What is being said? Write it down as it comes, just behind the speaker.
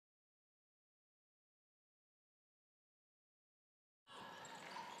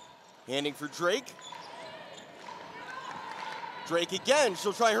Handing for Drake. Drake again,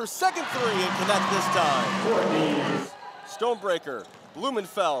 she'll try her second three and connect this time. Stonebraker,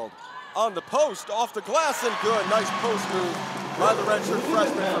 Blumenfeld on the post, off the glass and good. Nice post move by the redshirt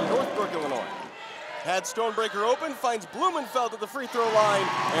freshman from Northbrook, Illinois. Had Stonebraker open, finds Blumenfeld at the free throw line,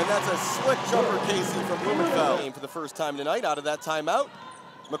 and that's a slick jumper, Casey, from Blumenfeld. Game for the first time tonight out of that timeout.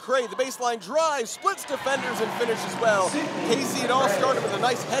 McCrea, the baseline drive, splits defenders and finishes well. Casey, it all started with a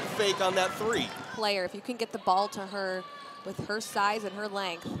nice head fake on that three. Player, if you can get the ball to her with her size and her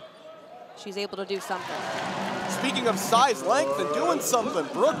length, she's able to do something. Speaking of size, length, and doing something,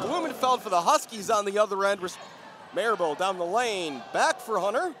 Brooke Blumenfeld for the Huskies on the other end. Marable down the lane, back for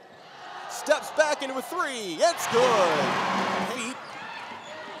Hunter. Steps back into a three, it's good. Feet.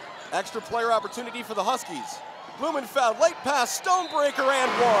 Extra player opportunity for the Huskies. Blumenfeld, late pass, Stonebraker,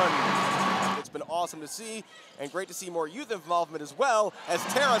 and one. It's been awesome to see, and great to see more youth involvement as well, as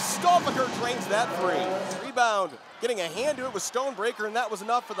Tara Stauffacher drains that three. Rebound, getting a hand to it with Stonebraker, and that was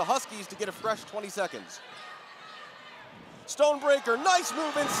enough for the Huskies to get a fresh 20 seconds. Stonebraker, nice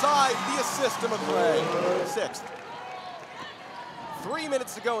move inside, the assist to McCrea. Sixth. 3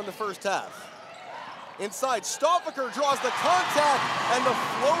 minutes to go in the first half. Inside, Stauffacher draws the contact, and the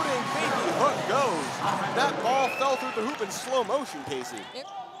floating baby hook goes. That ball fell through the hoop in slow motion, Casey. Yep.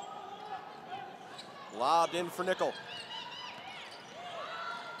 Lobbed in for Nickel.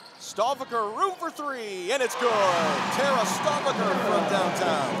 Stauffacher, room for three, and it's good. Tara Stauffacher from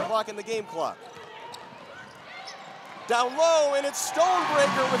downtown. Clock in the game clock. Down low, and it's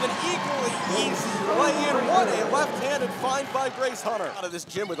Stonebraker with an equally easy lay-in. What a left-handed find by Grace Hunter. Out of this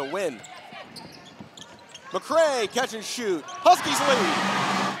gym with a win. McCrea, catch and shoot. Huskies lead.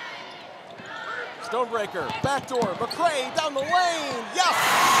 Stonebraker, backdoor. McCrea down the lane. Yes!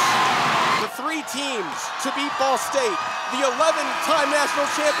 The three teams to beat Ball State. The 11-time national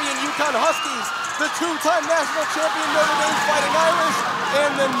champion UConn Huskies. The 2-time national champion Notre Dame Fighting Irish.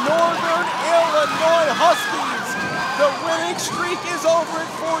 And the Northern Illinois Huskies. The winning streak is over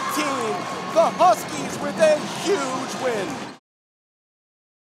at 14. The Huskies with a huge win.